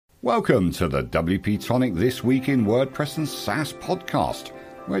Welcome to the WP-Tonic This Week in WordPress and SaaS podcast,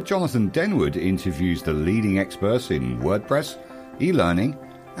 where Jonathan Denwood interviews the leading experts in WordPress, e-learning,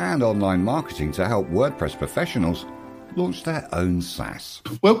 and online marketing to help WordPress professionals launch their own SaaS.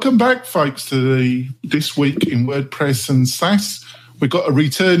 Welcome back, folks, to the This Week in WordPress and SaaS. We've got a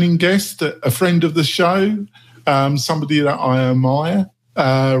returning guest, a friend of the show, somebody that I admire,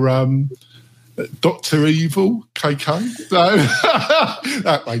 Dr. Evil, KK. So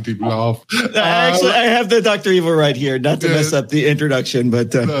that made him laugh. Actually, I have the Dr. Evil right here, not to mess up the introduction,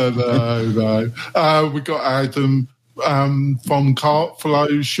 but... No. We got Adam from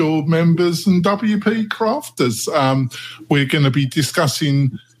CartFlows, SureMembers, and WP-Crafters. We're going to be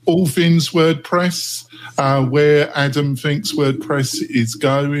discussing all things WordPress, where Adam thinks WordPress is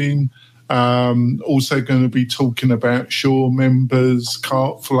going. Also going to be talking about SureMembers,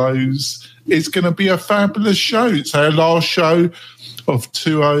 CartFlows. It's going to be a fabulous show. It's our last show of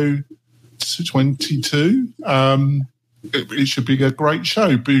 2022. It should be a great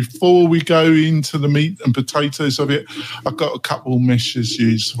show. Before we go into the meat and potatoes of it, I've got a couple of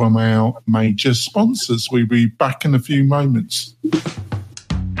messages from our major sponsors. We'll be back in a few moments.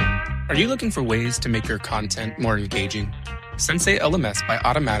 Are you looking for ways to make your content more engaging? Sensei LMS by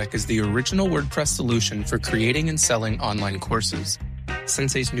Automatic is the original WordPress solution for creating and selling online courses.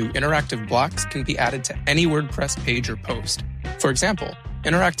 Sensei's new interactive blocks can be added to any WordPress page or post. For example,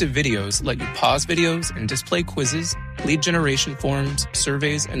 interactive videos let you pause videos and display quizzes, lead generation forms,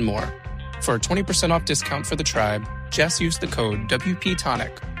 surveys, and more. For a 20% off discount for the tribe, just use the code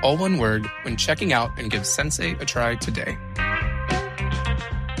WP-Tonic, all one word, when checking out and give Sensei a try today.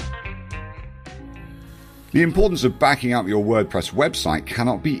 The importance of backing up your WordPress website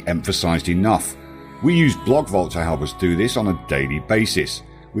cannot be emphasized enough. We use BlogVault to help us do this on a daily basis.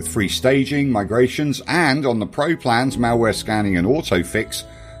 With free staging, migrations, and on the Pro plans, malware scanning and autofix,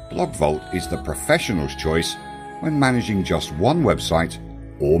 BlogVault is the professional's choice when managing just one website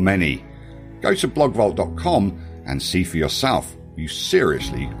or many. Go to blogvault.com and see for yourself. You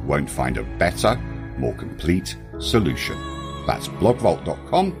seriously won't find a better, more complete solution. That's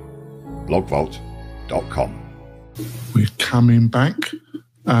blogvault.com, blogvault.com. We're coming back.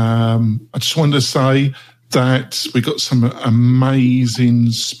 I just wanted to say that we got some amazing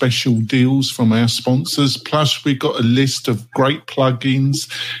special deals from our sponsors. Plus, we got a list of great plugins.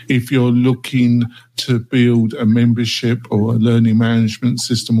 If you're looking to build a membership or a learning management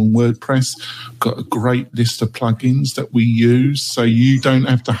system on WordPress, got a great list of plugins that we use, so you don't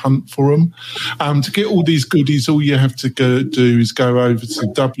have to hunt for them. To get all these goodies, all you have to do is go over to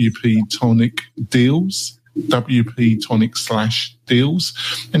WP-Tonic Deals. WP-Tonic/deals,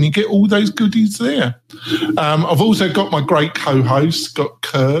 and you get all those goodies there. I've also got my great co-host, got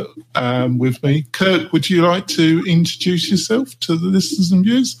Kurt, with me. Kurt, would you like to introduce yourself to the listeners and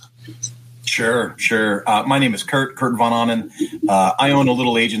viewers? Sure. My name is Kurt Von Onen. I own a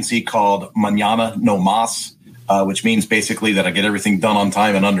little agency called Mañana No Mas, which means basically that I get everything done on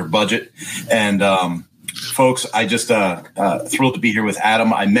time and under budget. And folks, I just thrilled to be here with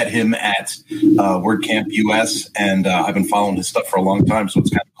Adam. I met him at WordCamp US, and I've been following his stuff for a long time, so it's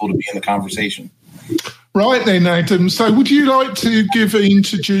kind of cool to be in the conversation. Right then, Adam. So would you like to give an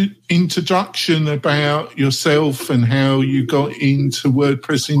introduction about yourself and how you got into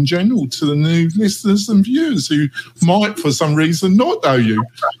WordPress in general to the new listeners and viewers who might, for some reason, not know you?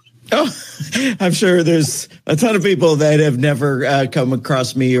 Oh, I'm sure there's a ton of people that have never come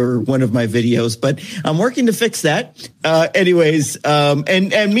across me or one of my videos, but I'm working to fix that. Anyways,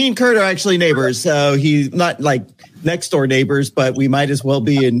 and me and Kurt are actually neighbors. He's not like next door neighbors, but we might as well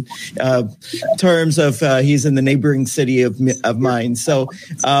be in terms of he's in the neighboring city of mine. So,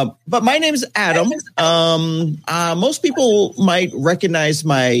 but my name's Adam. Most people might recognize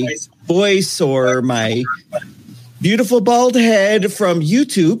my voice or my beautiful bald head from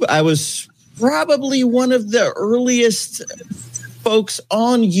YouTube. I was probably one of the earliest folks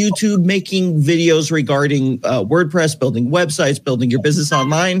on YouTube making videos regarding WordPress, building websites, building your business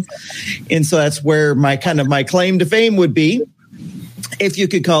online. And so that's where my claim to fame would be, if you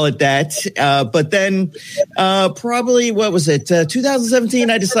could call it that. But then probably,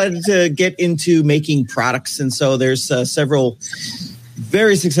 2017, I decided to get into making products. And so there's several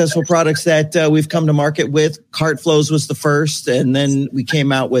very successful products that we've come to market with. CartFlows was the first, and then we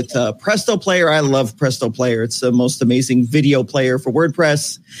came out with Presto Player. I love Presto Player. It's the most amazing video player for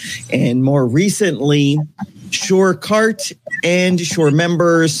WordPress. And more recently, SureCart and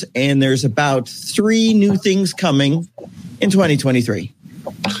SureMembers, and there's about 3 new things coming in 2023.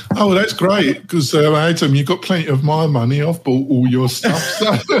 Oh, that's great, because Adam, you've got plenty of my money. I've bought all your stuff.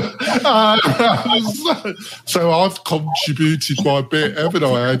 So I've contributed by a bit, haven't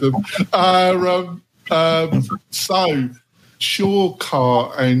I, Adam? So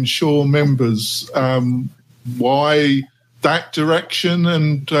SureCart and SureMembers, why that direction,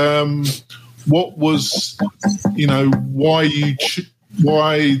 and what was,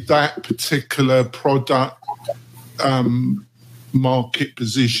 why that particular product market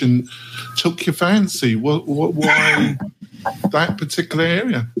position took your fancy? Why that particular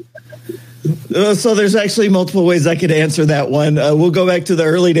area? So there's actually multiple ways I could answer that one. We'll go back to the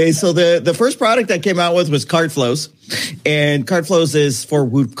early days. So the first product I came out with was CartFlows, and CartFlows is for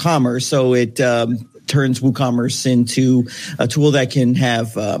WooCommerce. So it turns WooCommerce into a tool that can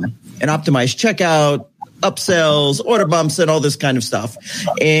have an optimized checkout, upsells, order bumps, and all this kind of stuff.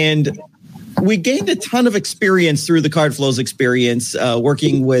 And we gained a ton of experience through the CartFlows experience,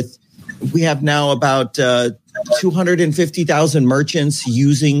 working with, we have now about 250,000 merchants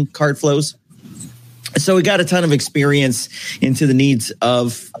using CartFlows. So we got a ton of experience into the needs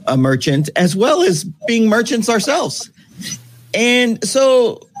of a merchant, as well as being merchants ourselves. And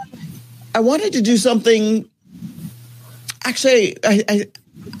so I wanted to do something. Actually, I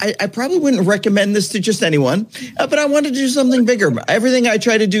probably wouldn't recommend this to just anyone, but I wanted to do something bigger. Everything I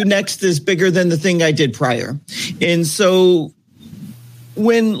try to do next is bigger than the thing I did prior. And so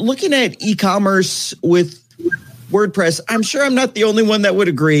when looking at e-commerce with WordPress, I'm sure I'm not the only one that would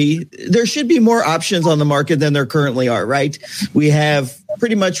agree. There should be more options on the market than there currently are, right? We have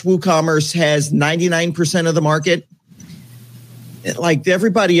pretty much WooCommerce has 99% of the market. Like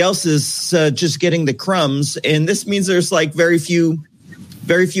everybody else is just getting the crumbs. And this means there's like very few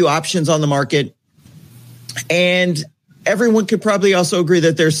options on the market. And everyone could probably also agree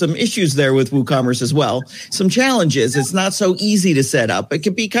that there's some issues there with WooCommerce as well. Some challenges. It's not so easy to set up. It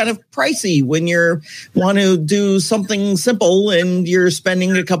could be kind of pricey when you want to do something simple and you're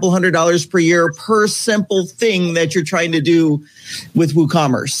spending a couple $100 per year per simple thing that you're trying to do with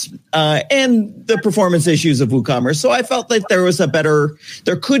WooCommerce, and the performance issues of WooCommerce. So I felt that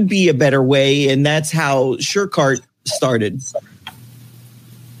there could be a better way, and that's how SureCart started.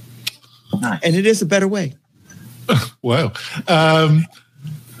 Nice. And it is a better way. Wow.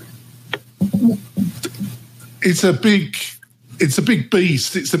 It's a big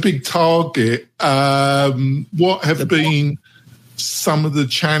beast. It's a big target. What have been some of the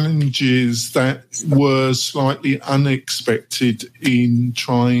challenges that were slightly unexpected in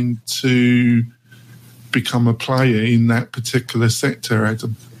trying to become a player in that particular sector,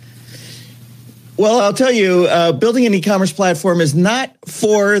 Adam? Well, I'll tell you, building an e-commerce platform is not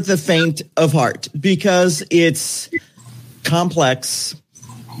for the faint of heart because it's complex,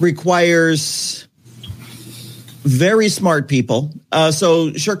 requires very smart people. So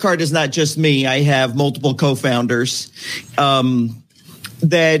SureCart is not just me. I have multiple co-founders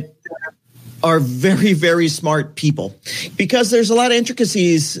that are very, very smart people because there's a lot of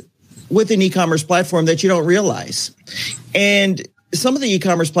intricacies with an e-commerce platform that you don't realize. And some of the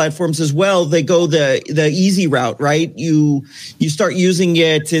e-commerce platforms as well, they go the easy route, right? You start using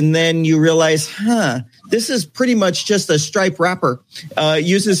it and then you realize, this is pretty much just a Stripe wrapper.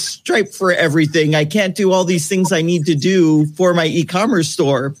 Uses Stripe for everything. I can't do all these things I need to do for my e-commerce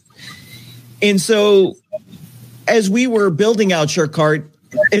store. And so as we were building out SureCart,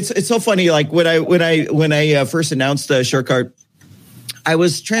 it's so funny. Like when I first announced SureCart, I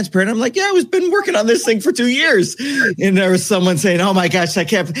was transparent. I'm like, yeah, I've been working on this thing for 2 years. And there was someone saying, oh my gosh, I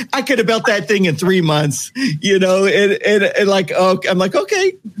could have built that thing in 3 months, and like, oh, I'm like,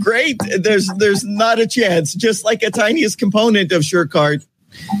 okay, great. There's not a chance. Just like a tiniest component of SureCart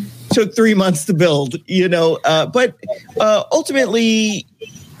took 3 months to build, but ultimately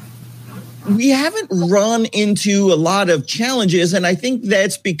we haven't run into a lot of challenges. And I think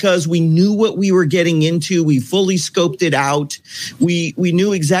that's because we knew what we were getting into. We fully scoped it out. We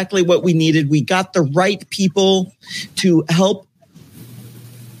knew exactly what we needed. We got the right people to help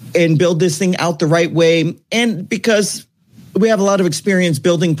and build this thing out the right way. And because we have a lot of experience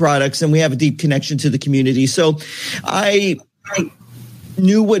building products and we have a deep connection to the community. So I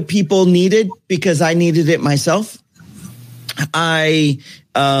knew what people needed because I needed it myself. I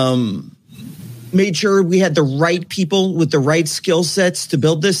made sure we had the right people with the right skill sets to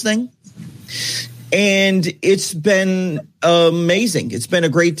build this thing. And it's been amazing. It's been a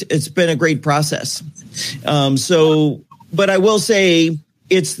great process. But I will say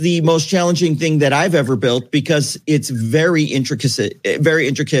it's the most challenging thing that I've ever built because it's very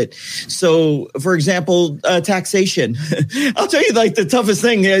intricate. So, for example, taxation. I'll tell you, like, the toughest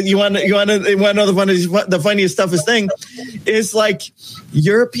thing. You want to know the funniest, toughest thing is like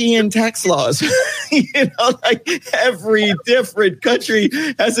European tax laws. Like every different country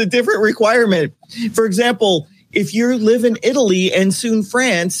has a different requirement. For example, if you live in Italy and soon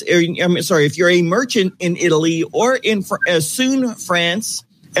France, if you're a merchant in Italy or in soon France,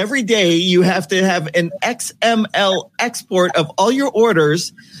 every day you have to have an XML export of all your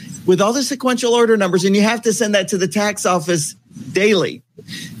orders with all the sequential order numbers, and you have to send that to the tax office daily.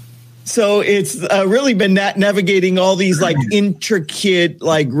 So it's really been navigating all these like intricate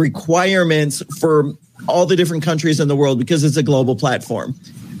like requirements for all the different countries in the world because it's a global platform.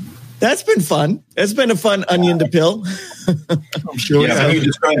 That's been fun. It's been a fun onion to peel. I'm sure. Yeah,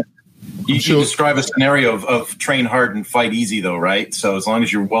 you describe a scenario of train hard and fight easy, though, right? So as long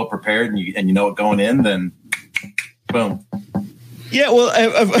as you're well prepared and you know it going in, then boom. Yeah, well,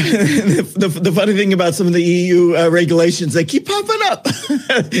 the funny thing about some of the EU regulations, they keep popping up.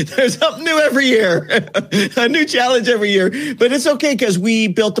 There's something new every year, a new challenge every year. But it's okay because we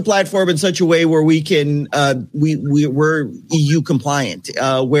built the platform in such a way where we can we're EU compliant.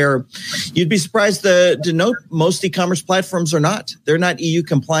 Where you'd be surprised to note most e-commerce platforms are not. They're not EU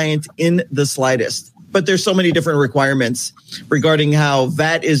compliant in the slightest. But there's so many different requirements regarding how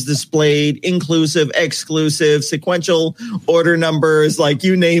VAT is displayed, inclusive, exclusive, sequential order numbers, like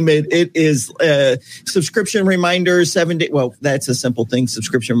you name it. It is subscription reminders, 7 day. Well, that's a simple thing,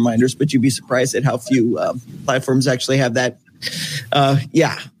 subscription reminders, but you'd be surprised at how few platforms actually have that.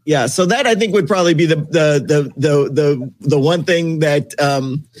 Yeah. So that I think would probably be the one thing that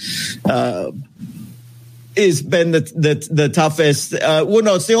has been the toughest. Well,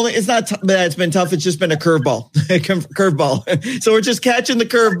 no, it's not that it's been tough. It's just been a curveball. So we're just catching the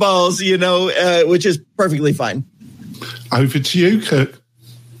curveballs, which is perfectly fine. Over to you, Kurt.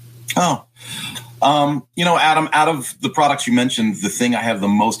 Adam, out of the products you mentioned, the thing I have the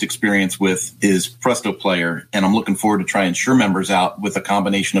most experience with is Presto Player, and I'm looking forward to trying SureMembers out with a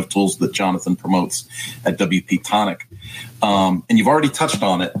combination of tools that Jonathan promotes at WP-Tonic. And you've already touched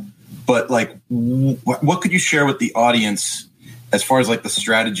on it. But like, what could you share with the audience as far as like the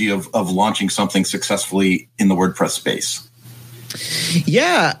strategy of launching something successfully in the WordPress space?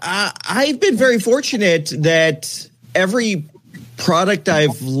 Yeah, I've been very fortunate that every product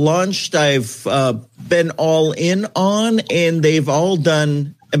I've launched, I've been all in on, and they've all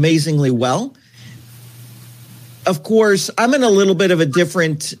done amazingly well. Of course, I'm in a little bit of a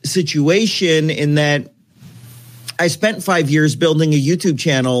different situation in that I spent 5 years building a YouTube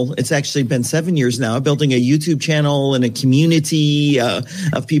channel. It's actually been 7 years now, building a YouTube channel and a community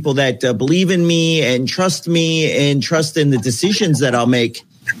of people that believe in me and trust in the decisions that I'll make.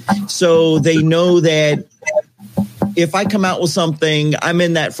 So they know that if I come out with something, I'm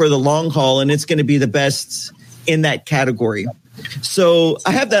in that for the long haul, and it's going to be the best in that category. So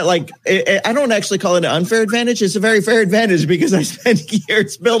I have that, like, I don't actually call it an unfair advantage. It's a very fair advantage because I spent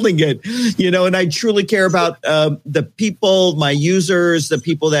years building it, and I truly care about the people, my users, the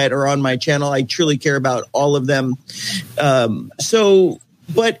people that are on my channel. I truly care about all of them.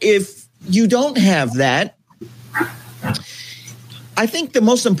 But if you don't have that, I think the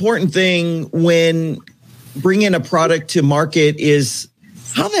most important thing when bringing a product to market is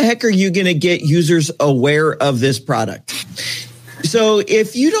how the heck are you going to get users aware of this product? So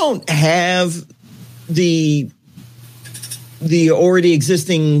if you don't have the already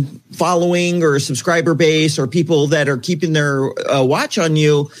existing following or subscriber base or people that are keeping their watch on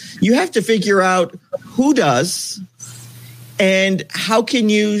you, you have to figure out who does and how can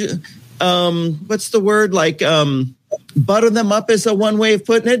you, what's the word? Like butter them up is one way of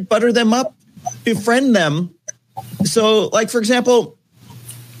putting it. Butter them up, befriend them. So like, for example,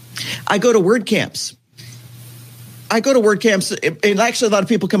 I go to WordCamps. And actually a lot of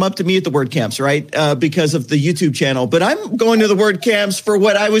people come up to me at the WordCamps, right? Because of the YouTube channel. But I'm going to the WordCamps for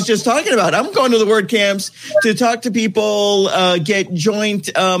what I was just talking about. I'm going to the WordCamps to talk to people, get joint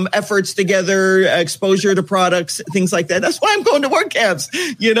efforts together, exposure to products, things like that. That's why I'm going to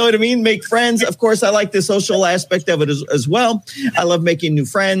WordCamps. You know what I mean? Make friends. Of course, I like the social aspect of it as well. I love making new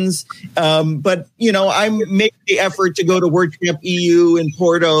friends. But, I make the effort to go to WordCamp EU in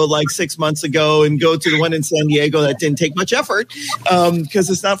Porto like 6 months ago and go to the one in San Diego that didn't take much effort because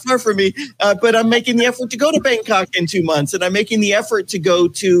it's not far from me. But I'm making the effort to go to Bangkok in 2 months, and I'm making the effort to go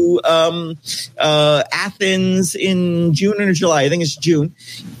to Athens in June or July. I think it's June,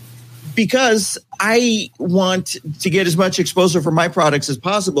 because I want to get as much exposure for my products as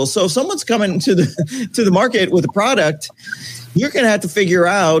possible. So if someone's coming to the market with a product, you're going to have to figure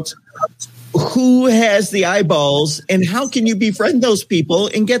out who has the eyeballs and how can you befriend those people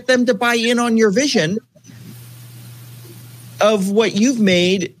and get them to buy in on your vision of what you've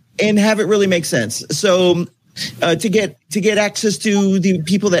made and have it really make sense. So to get access to the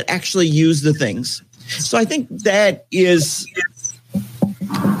people that actually use the things. So I think that is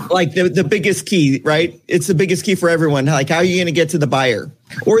like the biggest key, right? It's the biggest key for everyone. Like, how are you going to get to the buyer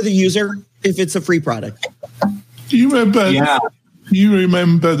or the user if it's a free product? Do you remember? Yeah. You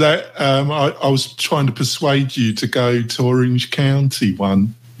remember that I was trying to persuade you to go to Orange County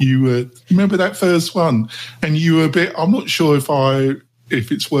one. You remember that first one, and you were a bit. I'm not sure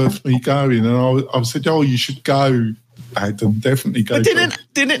if it's worth me going, and I said, "Oh, you should go, Adam. Definitely go." But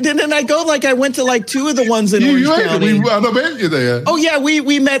didn't I go? Like, I went to like two of the ones in Orange County. I met you there. Oh yeah,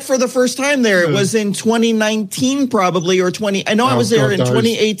 we met for the first time there. It was in 2019, probably, or 20. I know I was there in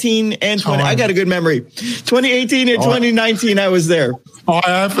 2018 and 20. I got a good memory. 2018 and 2019, I was there. I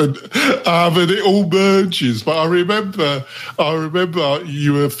haven't. It all merges. But I remember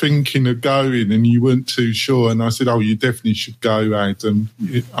you were thinking of going and you weren't too sure. And I said, "Oh, you definitely should go, Adam.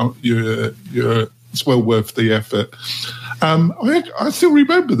 It's well worth the effort." I still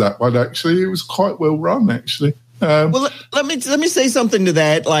remember that one, actually. It was quite well run, actually. Well, let me say something to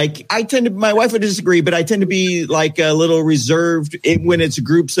that. Like, my wife would disagree, but I tend to be like a little reserved when it's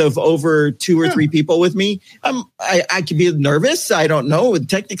groups of over 2 or 3 people with me. I can be nervous. I don't know.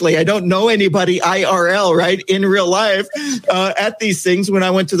 Technically, I don't know anybody IRL, right, in real life at these things when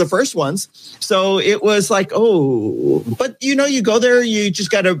I went to the first ones. So it was like, but you go there, you just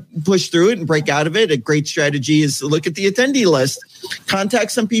got to push through it and break out of it. A great strategy is to look at the attendee list,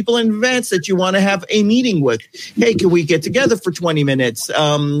 contact some people in advance that you want to have a meeting with. Hey, can we get together for 20 minutes?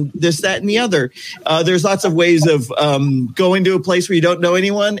 This, that, and the other. There's lots of ways of going to a place where you don't know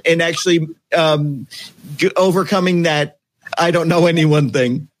anyone and actually overcoming that I don't know anyone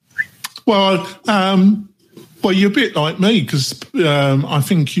thing. Well, you're a bit like me, because I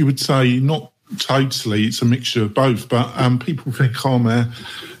think you would say not totally, it's a mixture of both, but people think I'm a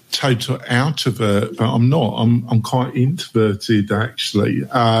total outrovert, but I'm not. I'm quite introverted, actually.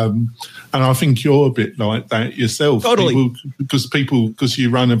 And I think you're a bit like that yourself. Totally. Because you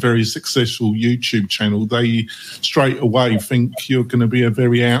run a very successful YouTube channel, they straight away think you're going to be a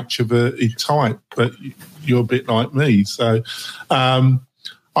very outroverted type, but you're a bit like me. So I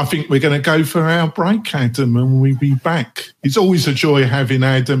think we're going to go for our break, Adam, and we'll be back. It's always a joy having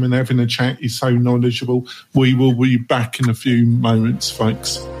Adam and having a chat. He's so knowledgeable. We will be back in a few moments,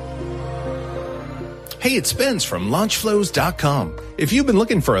 folks. Hey, it's Spence from LaunchFlows.com. If you've been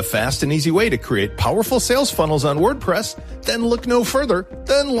looking for a fast and easy way to create powerful sales funnels on WordPress, then look no further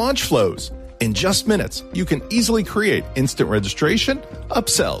than LaunchFlows. In just minutes, you can easily create instant registration,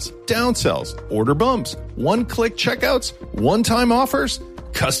 upsells, downsells, order bumps, one-click checkouts, one-time offers,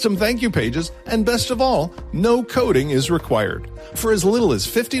 custom thank you pages, and best of all, no coding is required. For as little as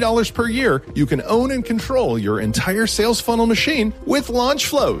 $50 per year, you can own and control your entire sales funnel machine with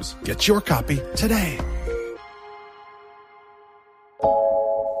LaunchFlows. Get your copy today.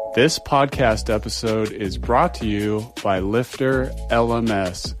 This podcast episode is brought to you by Lifter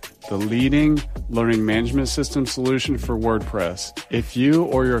LMS, the leading learning management system solution for WordPress. If you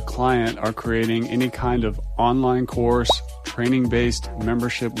or your client are creating any kind of online course, training-based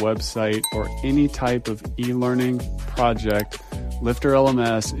membership website, or any type of e-learning project, Lifter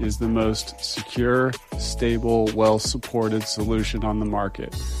LMS is the most secure, stable, well-supported solution on the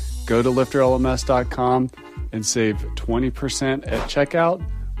market. Go to lifterlms.com and save 20% at checkout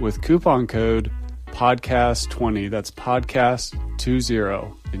with coupon code podcast20. That's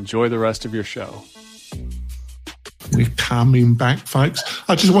podcast20. Enjoy the rest of your show. We're coming back, folks.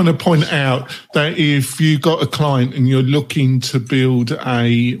 I just want to point out that if you got a client and you're looking to build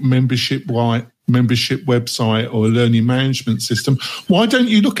a membership website or a learning management system, why don't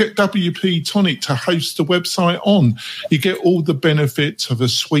you look at WP-Tonic to host the website on? You get all the benefits of a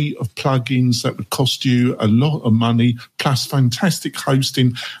suite of plugins that would cost you a lot of money, plus fantastic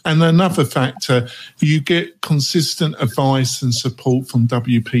hosting. And another factor, you get consistent advice and support from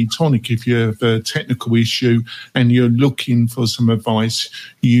WP-Tonic. If you have a technical issue and you're looking for some advice,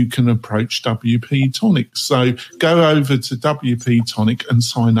 you can approach WP-Tonic. So go over to WP-Tonic and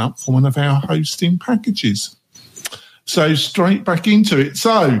sign up for one of our hosting packages. So straight back into it.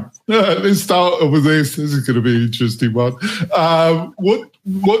 So let's start with this. This is going to be an interesting one.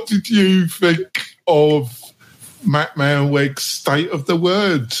 What did you think of Matt Malweg's State of the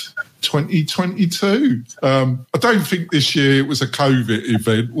Word 2022? I don't think this year it was a COVID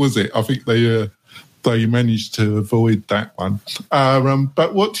event, was it? I think they managed to avoid that one.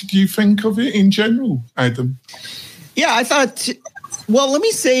 But what did you think of it in general, Adam? Yeah, I thought, well, let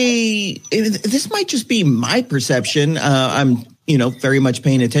me say, this might just be my perception. I'm, very much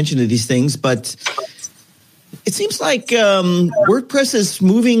paying attention to these things, but it seems like WordPress is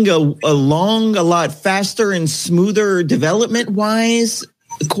moving along a lot faster and smoother development-wise.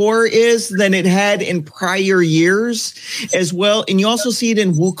 Core is than it had in prior years as well. And you also see it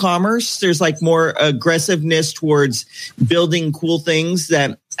in WooCommerce. There's like more aggressiveness towards building cool things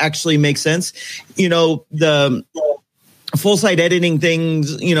that actually make sense. The full site editing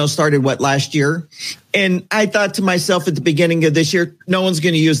things, started last year. And I thought to myself at the beginning of this year, no one's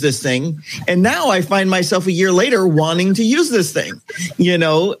going to use this thing. And now I find myself a year later wanting to use this thing,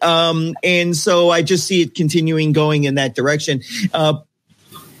 and so I just see it continuing going in that direction.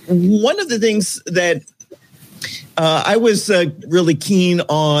 One of the things that I was really keen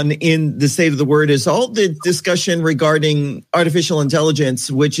on in the State of the Word is all the discussion regarding artificial intelligence,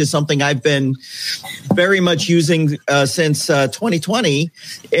 which is something I've been very much using since 2020,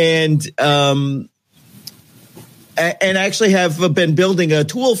 and actually have been building a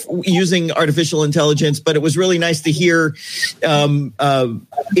tool using artificial intelligence. But it was really nice to hear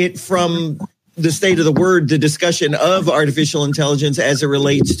it from the State of the Word, the discussion of artificial intelligence as it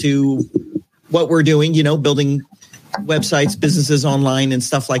relates to what we're doing, building websites, businesses online and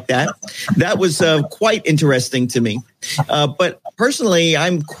stuff like that. That was quite interesting to me. But personally,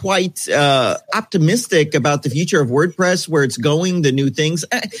 I'm quite optimistic about the future of WordPress, where it's going, the new things.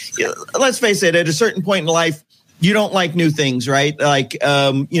 Let's face it, at a certain point in life, you don't like new things, right? Like,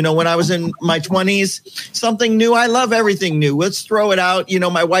 when I was in my 20s, something new. I love everything new. Let's throw it out.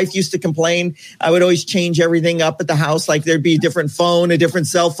 My wife used to complain. I would always change everything up at the house. Like there'd be a different phone, a different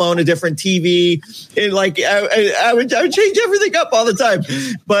cell phone, a different TV. I would change everything up all the time.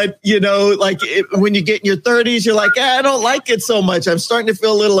 But, when you get in your 30s, you're like, I don't like it so much. I'm starting to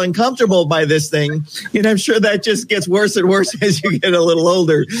feel a little uncomfortable by this thing. I'm sure that just gets worse and worse as you get a little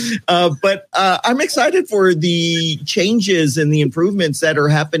older. But I'm excited for the changes and the improvements that are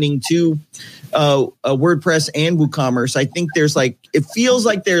happening to WordPress and WooCommerce. I think it feels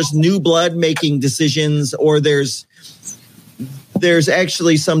like there's new blood making decisions, or there's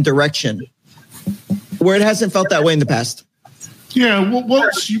actually some direction where it hasn't felt that way in the past. Yeah, what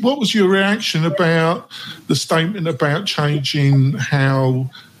was your reaction about the statement about changing how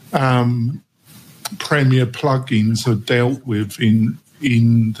Premier plugins are dealt with in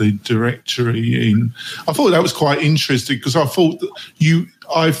the directory? I thought that was quite interesting, because I thought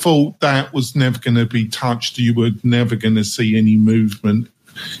that was never going to be touched. You were never going to see any movement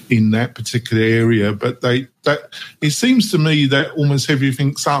in that particular area. But it seems to me that almost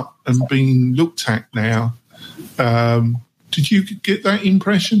everything's up and being looked at now. Did you get that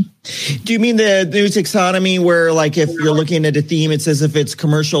impression? Do you mean the new taxonomy where, if you're looking at a theme, it says if it's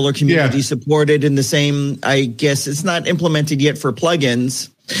commercial or community supported in the same, I guess it's not implemented yet for plugins.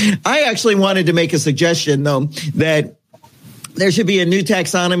 I actually wanted to make a suggestion, though, that there should be a new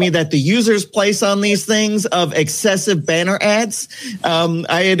taxonomy that the users place on these things of excessive banner ads.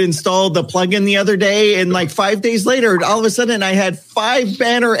 I had installed the plugin the other day, and 5 days later, all of a sudden I had 5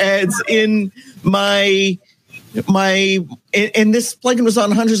 banner ads in and this plugin was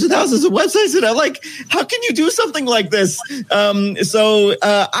on hundreds of thousands of websites, and I'm like, how can you do something like this? So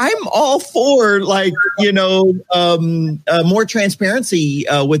I'm all for more transparency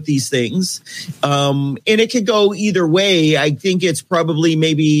with these things, and it could go either way. I think it's probably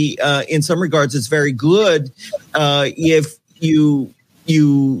maybe in some regards it's very good if you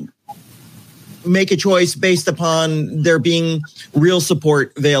make a choice based upon there being real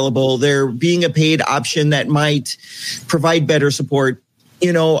support available, there being a paid option that might provide better support.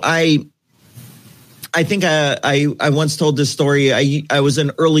 I think I once told this story. I was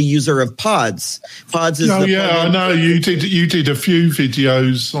an early user of Pods. Pods is I know you did a few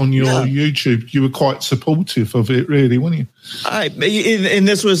videos on your YouTube. You were quite supportive of it, really, weren't you? And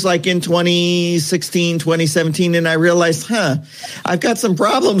this was in 2016, 2017, and I realized, I've got some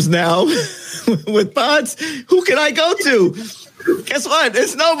problems now with Pods. Who can I go to? Guess what?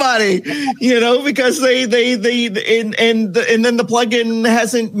 It's nobody, because they and then the plugin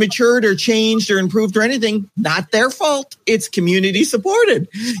hasn't matured or changed or improved or anything. Not their fault. It's community supported,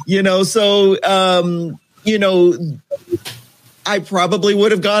 so, I probably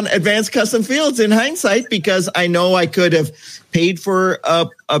would have gone advanced custom fields in hindsight, because I know I could have paid for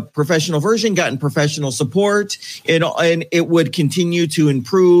a professional version, gotten professional support, and it would continue to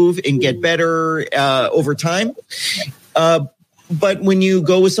improve and get better over time. But when you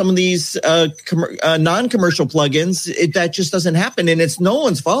go with some of these non-commercial plugins, that just doesn't happen, and it's no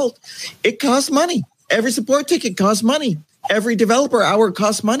one's fault. It costs money. Every support ticket costs money. Every developer hour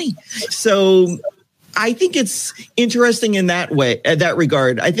costs money. So I think it's interesting in that way, that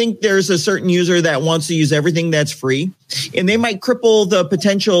regard. I think there's a certain user that wants to use everything that's free, and they might cripple the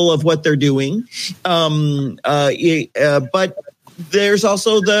potential of what they're doing. But there's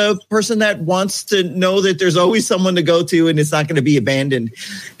also the person that wants to know that there's always someone to go to and it's not going to be abandoned.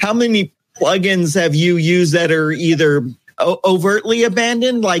 How many plugins have you used that are either overtly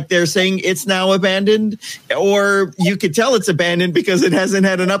abandoned, like they're saying it's now abandoned, or you could tell it's abandoned because it hasn't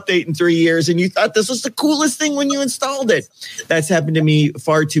had an update in 3 years and you thought this was the coolest thing when you installed it? That's happened to me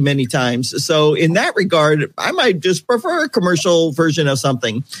far too many times. So in that regard, I might just prefer a commercial version of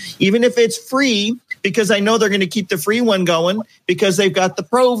something, even if it's free, because I know they're going to keep the free one going because they've got the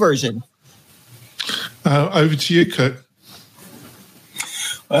pro version. Over to you, Kurt.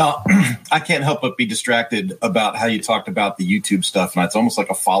 Well, I can't help but be distracted about how you talked about the YouTube stuff, and it's almost like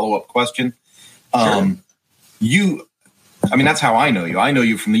a follow-up question. Sure. That's how I know you. I know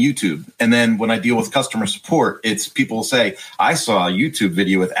you from the YouTube. And then when I deal with customer support, it's people say, I saw a YouTube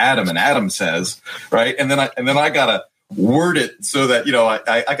video with Adam, and Adam says, right? And then I gotta word it so that,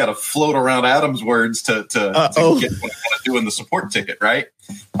 I gotta float around Adam's words to get what I gotta do in the support ticket, right?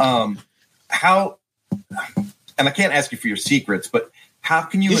 And I can't ask you for your secrets, but how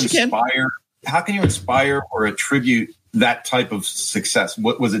can you inspire? How can you inspire or attribute that type of success?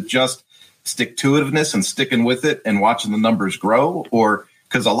 What was it? Just stick-to-itiveness and sticking with it and watching the numbers grow, or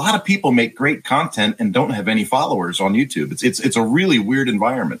because a lot of people make great content and don't have any followers on YouTube. It's a really weird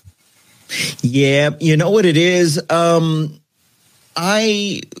environment. Yeah, you know what it is. I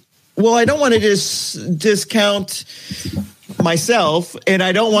don't want to discount myself, and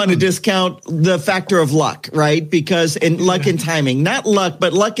I don't want to discount the factor of luck, right? Because luck and timing, not luck,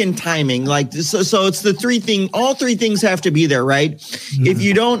 but luck and timing. Like, so it's the three things, all three things have to be there, right? Mm-hmm. If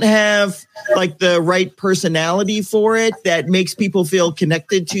you don't have like the right personality for it, that makes people feel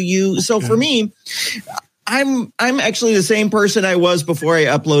connected to you. So for me, I'm actually the same person I was before I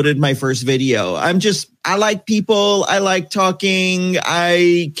uploaded my first video. I like people. I like talking.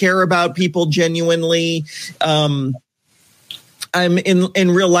 I care about people genuinely. I'm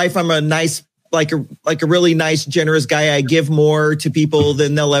in real life, I'm a nice, like a really nice, generous guy. I give more to people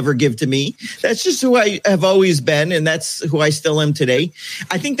than they'll ever give to me. That's just who I have always been, and that's who I still am today.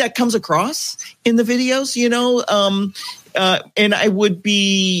 I think that comes across in the videos,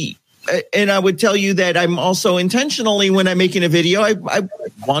 and I would tell you that I'm also intentionally, when I'm making a video, I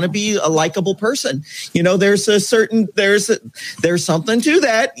want to be a likable person. There's something to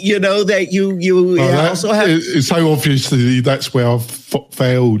that, that you also have. It's so obviously that's where I've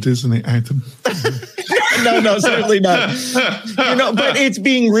failed, isn't it, Adam? No, certainly not. But it's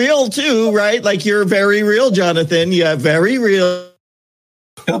being real too, right? Like, you're very real, Jonathan. Yeah, very real.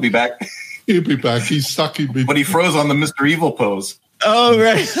 He'll be back. He'll be back. He's stuck in me. But he froze on the Mr. Evil pose. Oh,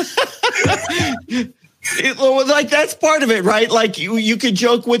 right. That's part of it, right? Like, you could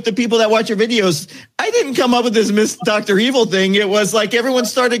joke with the people that watch your videos. I didn't come up with this Miss Dr. Evil thing. It was like everyone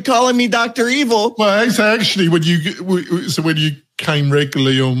started calling me Dr. Evil. Well, it's actually when you came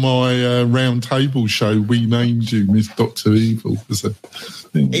regularly on my round table show, we named you Miss Dr. Evil.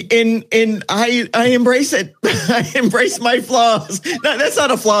 And I embrace it. I embrace my flaws. No, that's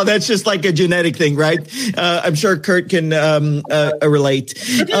not a flaw. That's just like a genetic thing, right? I'm sure Kurt can relate.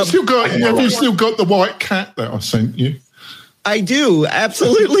 Have you still got the white cat that I sent you? I do.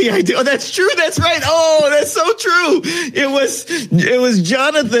 Absolutely. I do. Oh, that's true. That's right. Oh, that's so true. It was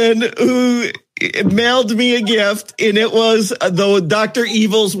Jonathan who mailed me a gift, and it was the Dr.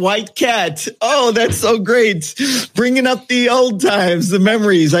 Evil's white cat. Oh, that's so great. Bringing up the old times, the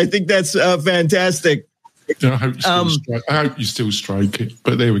memories. I think that's fantastic. I hope you still strike it,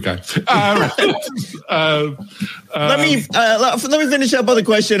 but there we go. Let me finish up on the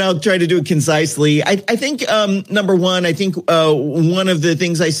question. I'll try to do it concisely. I think number one, one of the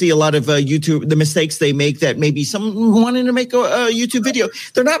things I see a lot of YouTube, the mistakes they make, that maybe someone wanting to make a YouTube video,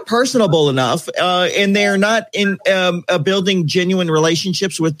 they're not personable enough, and they're not in building genuine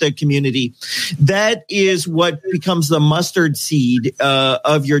relationships with the community. That is what becomes the mustard seed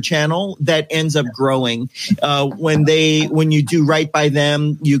of your channel that ends up growing. When you do right by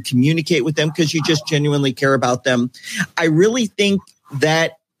them, you communicate with them because you just genuinely care about them. I really think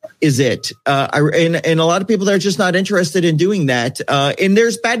that is it. And a lot of people that are just not interested in doing that. And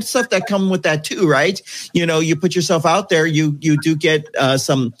there's bad stuff that come with that too, right? You put yourself out there, you do get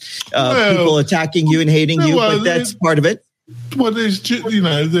some people attacking you and hating you, but that's part of it. Well, there's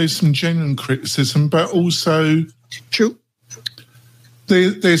some genuine criticism, but also true.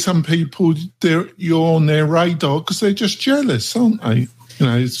 There's some people, you're on their radar because they're just jealous, aren't they?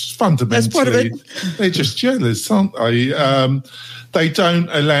 It's fundamentally, that's part of it. They're just jealous, aren't they? They don't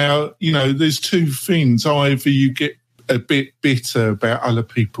allow, there's two things. Either you get a bit bitter about other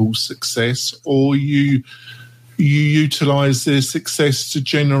people's success, or you utilize their success to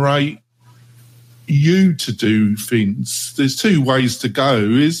generate you to do things. There's two ways to go,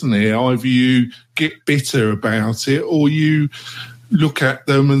 isn't there? Either you get bitter about it, or you look at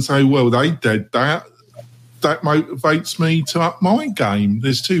them and say, well, they did that. That motivates me to up my game.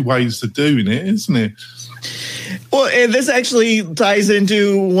 There's two ways of doing it, isn't it? Well, and this actually ties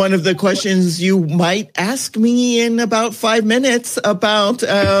into one of the questions you might ask me in about 5 minutes about, books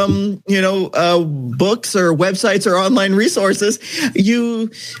or websites or online resources.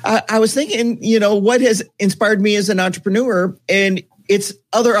 I was thinking, what has inspired me as an entrepreneur, and it's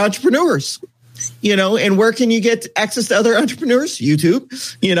other entrepreneurs. And where can you get access to other entrepreneurs? YouTube.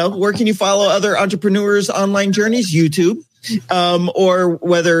 Where can you follow other entrepreneurs' online journeys? YouTube. Or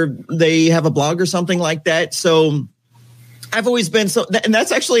whether they have a blog or something like that. So I've always been and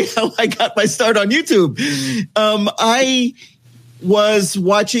that's actually how I got my start on YouTube. I was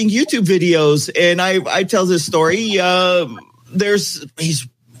watching YouTube videos, and I tell this story. He's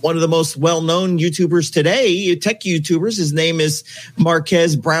one of the most well-known YouTubers today, tech YouTubers. His name is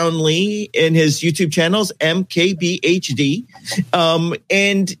Marquez Brownlee, and his YouTube channel is MKBHD.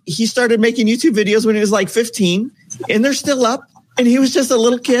 And he started making YouTube videos when he was like 15, and they're still up. And he was just a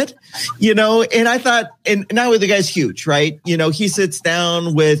little kid, and I thought, and now the guy's huge, right? He sits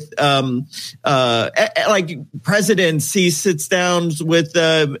down with, like presidents. He sits down with,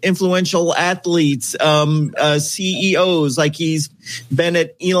 influential athletes, CEOs, like he's been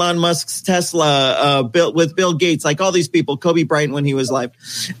at Elon Musk's Tesla, built with Bill Gates, like all these people, Kobe Bryant when he was alive.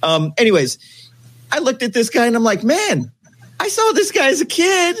 Anyways, I looked at this guy and I'm like, man, I saw this guy as a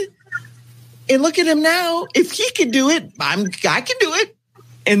kid. And look at him now. If he can do it, I can do it.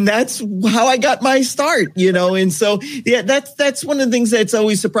 And that's how I got my start, And so, yeah, that's one of the things that's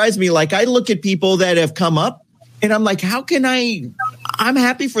always surprised me. Like, I look at people that have come up, and I'm like, I'm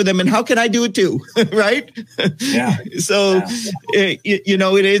happy for them, and how can I do it too? Right? Yeah. So, yeah.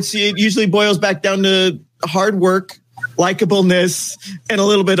 It usually boils back down to hard work, likableness, and a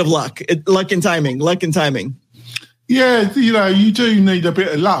little bit of luck and timing. Yeah, you do need a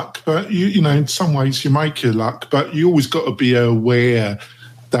bit of luck, but in some ways you make your luck, but you always got to be aware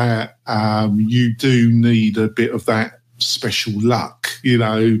that you do need a bit of that special luck.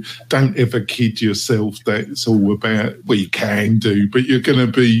 Don't ever kid yourself that it's all about, well, you can do, but you're going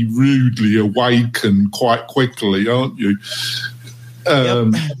to be rudely awakened quite quickly, aren't you?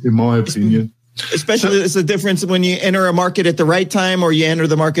 In my opinion. Especially, it's a difference when you enter a market at the right time or you enter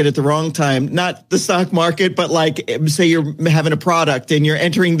the market at the wrong time. Not the stock market, but like, say you're having a product and you're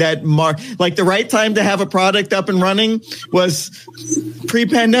entering that like the right time to have a product up and running was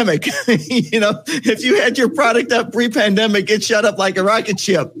pre-pandemic. If you had your product up pre-pandemic, it shut up like a rocket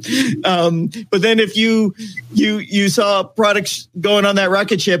ship. But then if you saw products going on that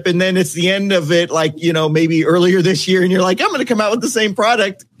rocket ship, and then it's the end of it, like, maybe earlier this year, and you're like, I'm going to come out with the same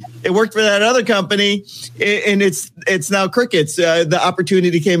product. It worked for that other company, and it's now crickets. The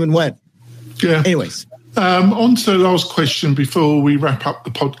opportunity came and went. Yeah. Anyways. On to the last question before we wrap up the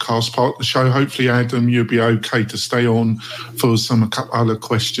podcast part of the show. Hopefully, Adam, you'll be okay to stay on for a couple other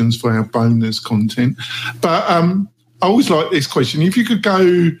questions for our bonus content. But I always like this question. If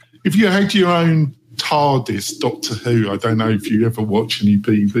you had your own TARDIS, Doctor Who, I don't know if you ever watch any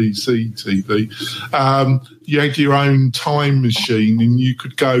BBC TV, you had your own time machine and you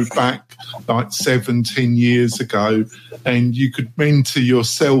could go back like 7-10 years ago and you could mentor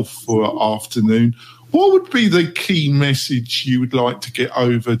yourself for an afternoon. What would be the key message you would like to get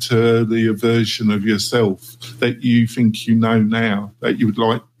over to the version of yourself that you think you know now, that you would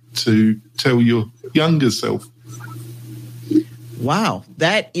like to tell your younger self? Wow,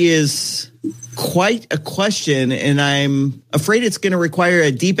 that is quite a question, and I'm afraid it's going to require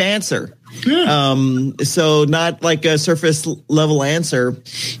a deep answer. Yeah. So not like a surface level answer,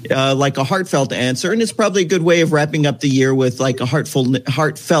 like a heartfelt answer. And it's probably a good way of wrapping up the year with like a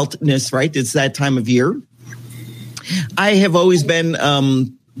heartfeltness, right? It's that time of year. I have always been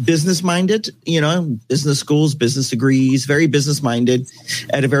business minded, business schools, business degrees, very business minded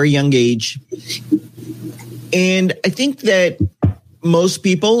at a very young age. And I think that most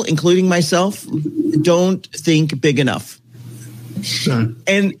people, including myself, don't think big enough. Sure.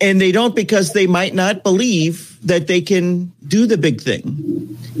 And they don't, because they might not believe that they can do the big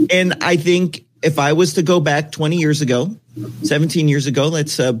thing. And I think if I was to go back 20 years ago, 17 years ago,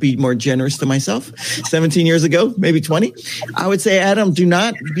 let's be more generous to myself, 17 years ago, maybe 20, I would say, Adam, do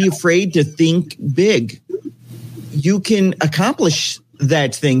not be afraid to think big. You can accomplish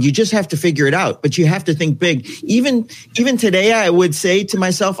that thing. You just have to figure it out, but you have to think big. Even today, I would say to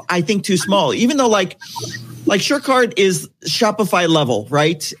myself, I think too small, even though like SureCart is Shopify level,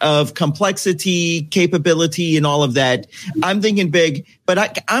 right? Of complexity, capability, and all of that. I'm thinking big,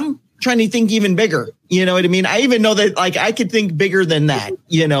 but I'm trying to think even bigger. You know what I mean? I even know that like I could think bigger than that,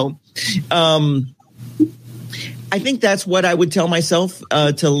 you know? I think that's what I would tell myself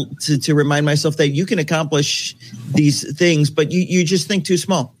to remind myself that you can accomplish these things, but you just think too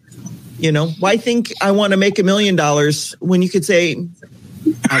small. You know, why think I want to make $1 million when you could say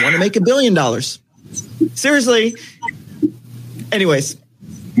I want to make $1 billion? Seriously. Anyways,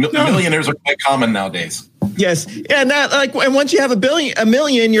 millionaires are quite common nowadays. Yes. Yeah. Not like, and once you have $1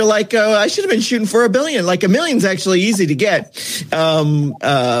 million, you're like, I should have been shooting for $1 billion. Like $1 million's actually easy to get.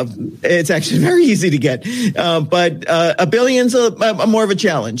 It's actually very easy to get. But $1 billion's a more of a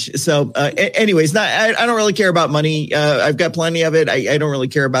challenge. So, anyways, I don't really care about money. I've got plenty of it. I don't really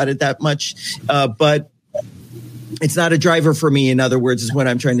care about it that much. But it's not a driver for me, in other words, is what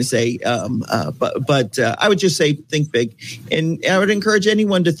I'm trying to say. But I would just say think big. And I would encourage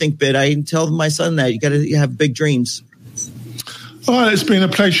anyone to think big. I tell my son that you got to have big dreams. All right, it's been a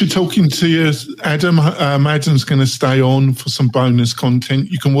pleasure talking to you, Adam. Adam's going to stay on for some bonus content.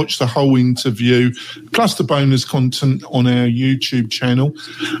 You can watch the whole interview, plus the bonus content on our YouTube channel.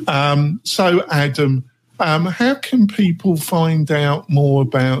 So, Adam, how can people find out more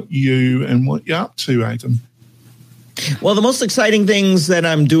about you and what you're up to, Adam? Well, the most exciting things that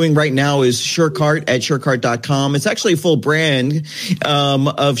I'm doing right now is SureCart at SureCart.com. It's actually a full brand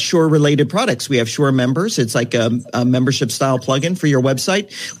of Sure-related products. We have SureMembers. It's like a membership-style plugin for your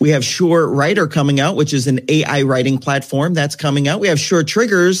website. We have SureWriter coming out, which is an AI writing platform that's coming out. We have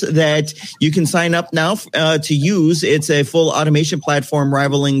SureTriggers that you can sign up now to use. It's a full automation platform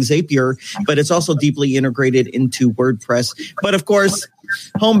rivaling Zapier, but it's also deeply integrated into WordPress. But, of course,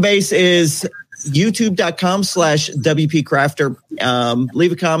 home base is youtube.com/WPCrafter.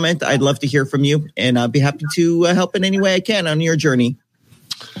 Leave a comment. I'd love to hear from you, and I'd be happy to help in any way I can on your journey.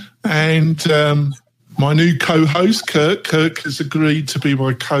 And my new co-host, Kirk has agreed to be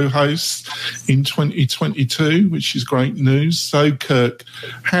my co-host in 2022, which is great news. So, Kirk,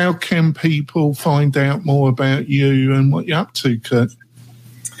 how can people find out more about you and what you're up to, Kirk?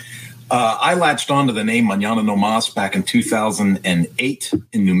 I latched on to the name Mañana No Más back in 2008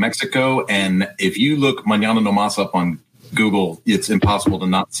 in New Mexico. And if you look Mañana No Más up on Google, it's impossible to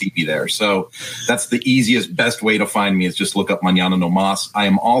not see me there. So that's the easiest, best way to find me is just look up Mañana No Más. I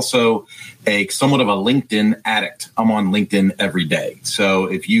am also somewhat of a LinkedIn addict. I'm on LinkedIn every day. So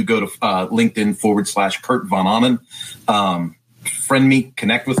if you go to LinkedIn/Kurt Von Ahnen, friend me,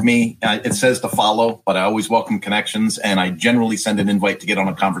 connect with me. It says to follow, but I always welcome connections, and I generally send an invite to get on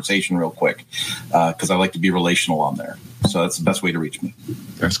a conversation real quick because I like to be relational on there. So that's the best way to reach me.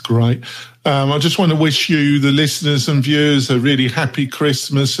 That's great. I just want to wish you, the listeners and viewers, a really happy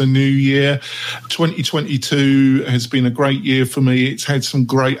Christmas and New Year. 2022 has been a great year for me. It's had some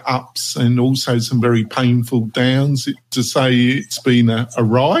great ups and also some very painful downs. To say it's been a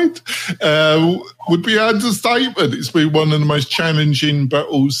ride would be an understatement. It's been one of the most challenging, but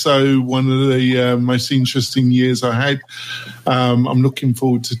also one of the most interesting years I had. I'm looking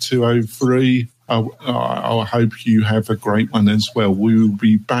forward to 2023. I hope you have a great one as well. We will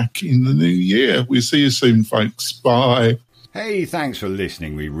be back in the new year. We'll see you soon, folks. Bye. Hey, thanks for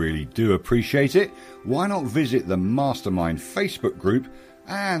listening. We really do appreciate it. Why not visit the Mastermind Facebook group?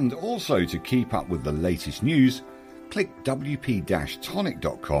 And also to keep up with the latest news, click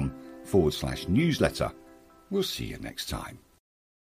WP-Tonic.com/newsletter. We'll see you next time.